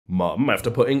Mum, after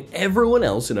putting everyone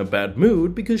else in a bad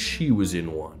mood because she was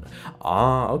in one.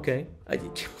 Ah, okay.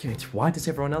 Why does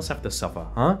everyone else have to suffer,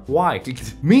 huh? Why?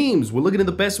 Memes! We're looking at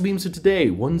the best memes of today.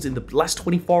 Ones in the last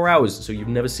 24 hours, so you've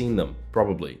never seen them.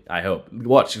 Probably. I hope.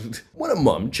 Watch. When a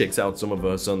mum checks out some of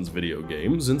her son's video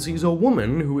games and sees a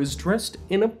woman who is dressed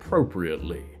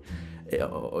inappropriately.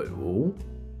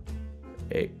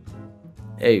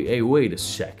 Hey, wait a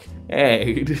sec.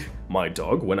 Hey, my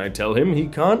dog, when I tell him he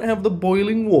can't have the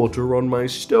boiling water on my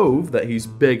stove that he's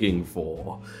begging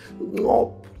for.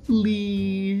 Oh,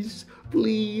 please.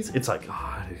 It's like,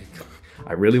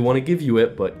 I really want to give you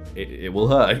it, but it will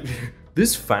hurt.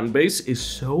 This fanbase is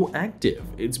so active.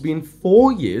 It's been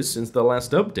 4 years since the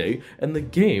last update, and the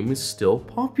game is still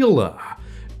popular.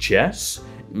 Chess?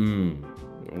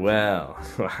 Well,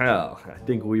 I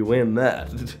think we win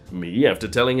that. Me, after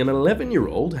telling an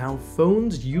 11-year-old how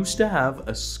phones used to have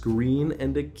a screen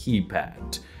and a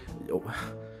keypad. Oh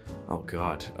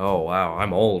god. Oh wow,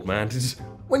 I'm old, man.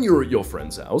 When you're at your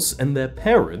friend's house and their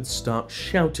parents start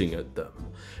shouting at them.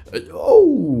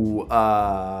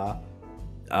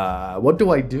 What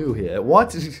do I do here?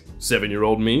 What?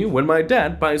 7-year-old me when my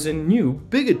dad buys a new,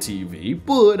 bigger TV,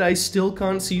 but I still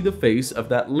can't see the face of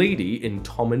that lady in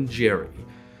Tom and Jerry.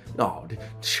 Oh,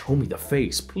 show me the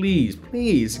face, please.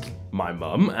 My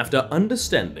mum, after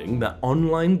understanding that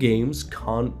online games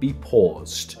can't be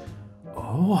paused.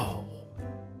 Oh,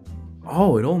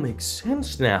 it all makes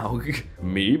sense now.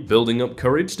 Me building up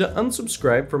courage to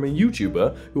unsubscribe from a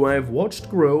YouTuber who I have watched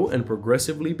grow and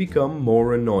progressively become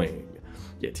more annoying.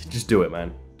 Yeah, just do it,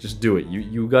 man. Just do it.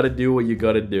 You gotta do what you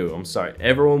gotta do. I'm sorry,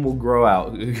 everyone will grow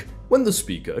out. When the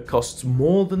speaker costs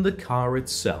more than the car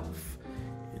itself.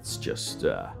 It's just,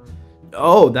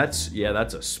 oh, that's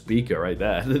a speaker right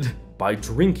there. By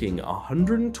drinking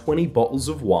 120 bottles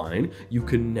of wine, you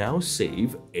can now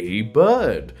save a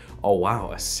bird. Oh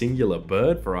wow, a singular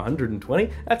bird for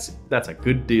 120? That's a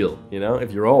good deal, you know,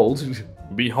 if you're old.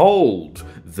 Behold,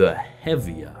 the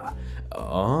heavier.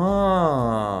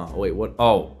 Ah, wait, what?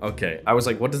 Oh, okay. I was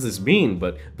like, what does this mean?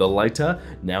 But the lighter,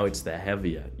 now it's the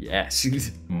heavier. Yes.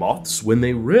 Moths when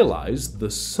they realize the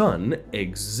sun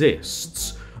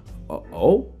exists.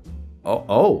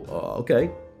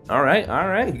 Okay. All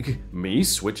right. Me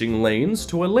switching lanes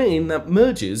to a lane that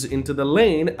merges into the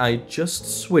lane I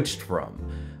just switched from.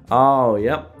 Oh,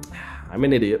 yep. I'm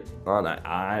an idiot. Oh, no,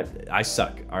 I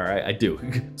suck. All right, I do.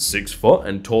 6 foot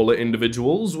and taller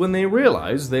individuals when they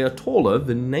realize they are taller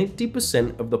than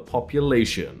 90% of the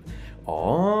population.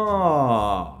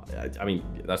 Oh, I mean,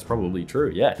 that's probably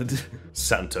true, yeah.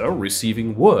 Santa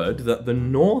receiving word that the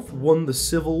North won the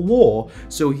Civil War,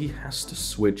 so he has to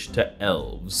switch to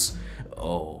elves.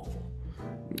 Oh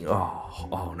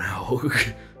no.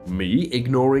 Me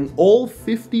ignoring all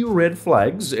 50 red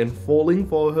flags and falling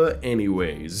for her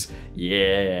anyways.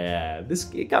 Yeah,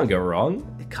 it can't go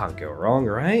wrong. It can't go wrong,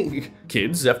 right?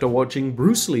 Kids after watching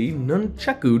Bruce Lee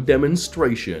nunchaku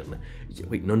demonstration.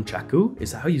 Wait, nunchaku?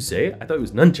 Is that how you say it? I thought it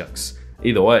was nunchucks.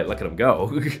 Either way, look at them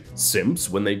go. Simps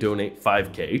when they donate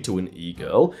 5k to an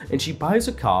e-girl and she buys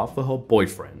a car for her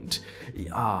boyfriend.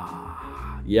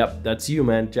 Yep, that's you,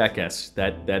 man, jackass.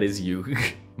 That is you.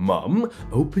 Mum,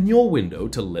 open your window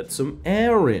to let some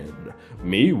air in.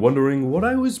 Me wondering what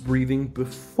I was breathing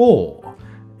before.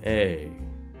 Hey,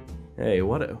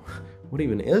 what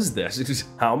even is this? It is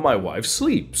how my wife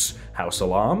sleeps. House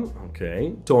alarm,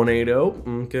 okay. Tornado,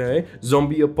 okay.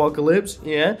 Zombie apocalypse,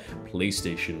 yeah.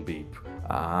 PlayStation beep.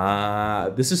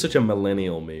 This is such a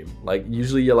millennial meme. Like,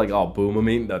 usually you're like, oh, boomer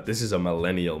meme. No, this is a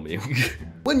millennial meme.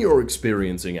 When you're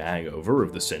experiencing a hangover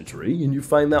of the century and you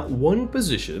find that one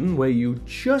position where you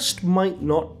just might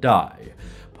not die.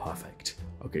 Perfect.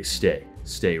 Okay,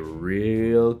 stay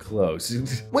real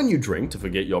close. When you drink to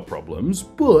forget your problems,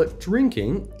 but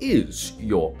drinking is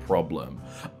your problem.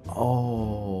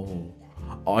 Oh,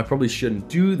 I probably shouldn't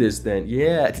do this then.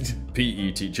 Yeah.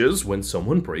 PE teachers when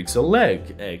someone breaks a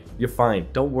leg. Hey, you're fine.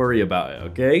 Don't worry about it,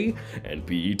 okay? And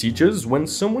PE teachers when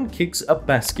someone kicks a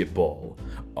basketball.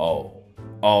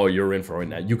 Oh, you're in for it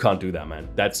now. You can't do that, man.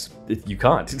 You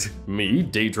can't. Me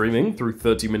daydreaming through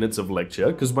 30 minutes of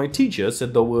lecture because my teacher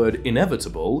said the word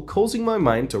inevitable, causing my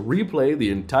mind to replay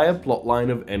the entire plotline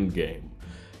of Endgame.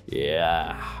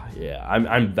 Yeah,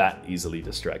 I'm that easily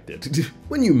distracted.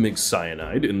 When you mix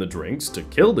cyanide in the drinks to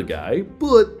kill the guy,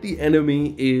 but the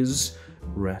enemy is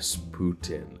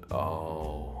Rasputin.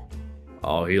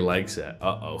 Oh, he likes it.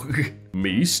 Uh-oh.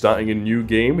 Me starting a new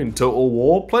game in Total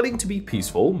War, planning to be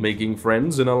peaceful, making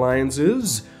friends and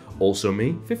alliances. Also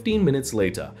me, 15 minutes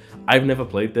later. I've never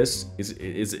played this.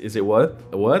 Is it worth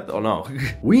or no?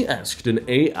 We asked an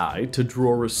AI to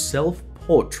draw a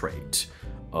self-portrait.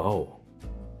 Oh.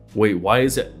 Wait, why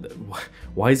is it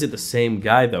the same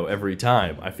guy though every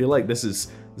time? I feel like this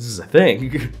is a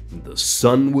thing. The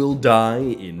sun will die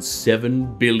in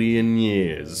 7 billion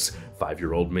years.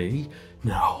 5-year-old me?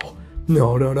 No.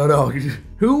 No.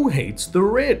 Who hates the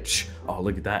rich? Oh,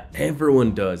 look at that.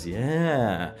 Everyone does,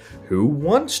 yeah. Who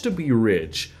wants to be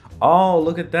rich? Oh,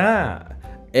 look at that.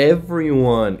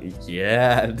 Everyone,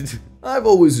 yeah. I've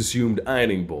always assumed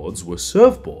ironing boards were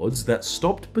surfboards that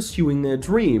stopped pursuing their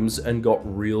dreams and got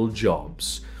real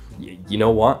jobs. You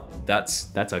know what?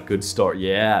 That's a good start.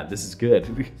 Yeah, this is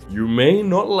good. You may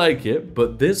not like it,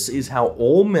 but this is how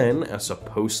all men are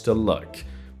supposed to look.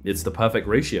 It's the perfect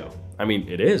ratio. I mean,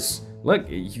 it is. Look,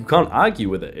 you can't argue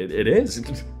with it. It is.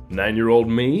 9-year-old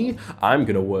me, I'm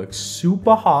gonna work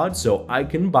super hard so I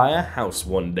can buy a house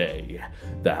one day.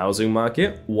 The housing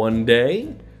market, one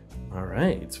day? All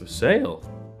right, it's for sale.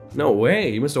 No way,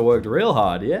 you must have worked real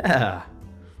hard, yeah.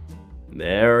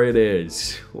 There it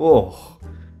is. Oh,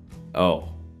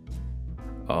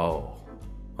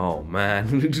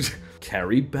 man.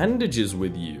 Carry bandages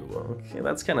with you. Okay,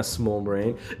 that's kind of small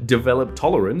brain. Develop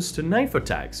tolerance to knife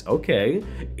attacks. Okay.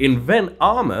 Invent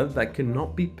armor that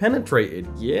cannot be penetrated.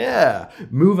 Yeah.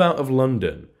 Move out of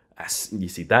London. You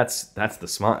see, that's the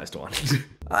smartest one.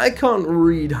 I can't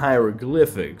read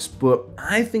hieroglyphics, but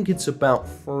I think it's about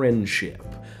friendship.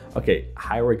 Okay,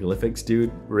 hieroglyphics,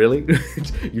 dude? Really?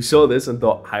 You saw this and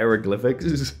thought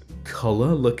hieroglyphics?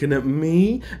 Color looking at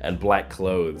me and black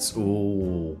clothes.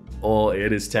 Ooh. Oh,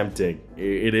 it is tempting.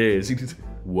 It is.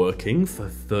 Working for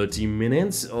 30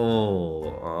 minutes?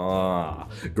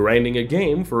 Grinding a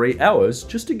game for 8 hours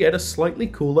just to get a slightly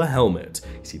cooler helmet.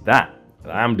 You see that?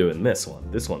 I'm doing this one.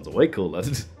 This one's way cooler.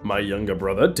 My younger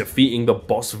brother defeating the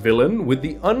boss villain with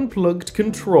the unplugged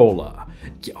controller.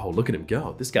 Oh, look at him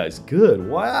go. This guy's good.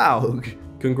 Wow.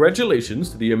 Congratulations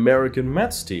to the American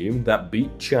maths team that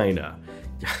beat China.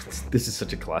 This is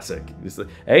such a classic.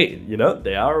 Hey, you know,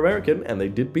 they are American and they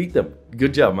did beat them.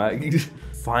 Good job, Mike.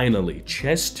 Finally,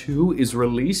 Chess 2 is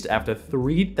released after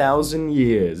 3,000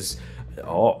 years.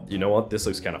 Oh, you know what? This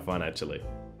looks kind of fun, actually.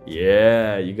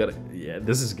 Yeah, you got it. Yeah,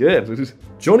 this is good.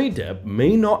 Johnny Depp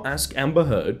may not ask Amber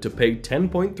Heard to pay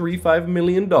 $10.35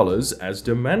 million as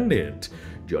demanded.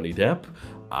 Johnny Depp,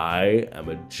 I am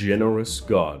a generous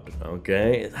god,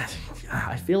 okay?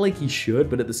 I feel like he should,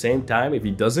 but at the same time, if he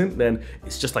doesn't, then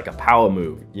it's just like a power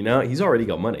move, you know? He's already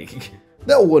got money.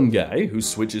 That one guy who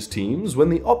switches teams when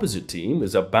the opposite team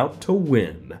is about to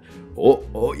win.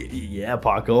 Oh, yeah,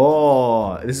 Paco.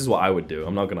 Oh, this is what I would do,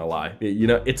 I'm not gonna lie. You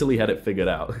know, Italy had it figured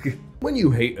out. When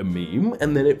you hate a meme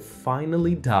and then it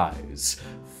finally dies.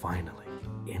 Finally.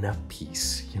 In a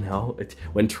piece, you know?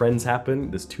 When trends happen,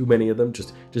 there's too many of them,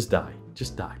 just die.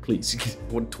 Just die, please.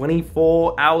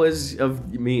 24 hours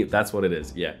of me, that's what it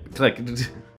is. Yeah, click.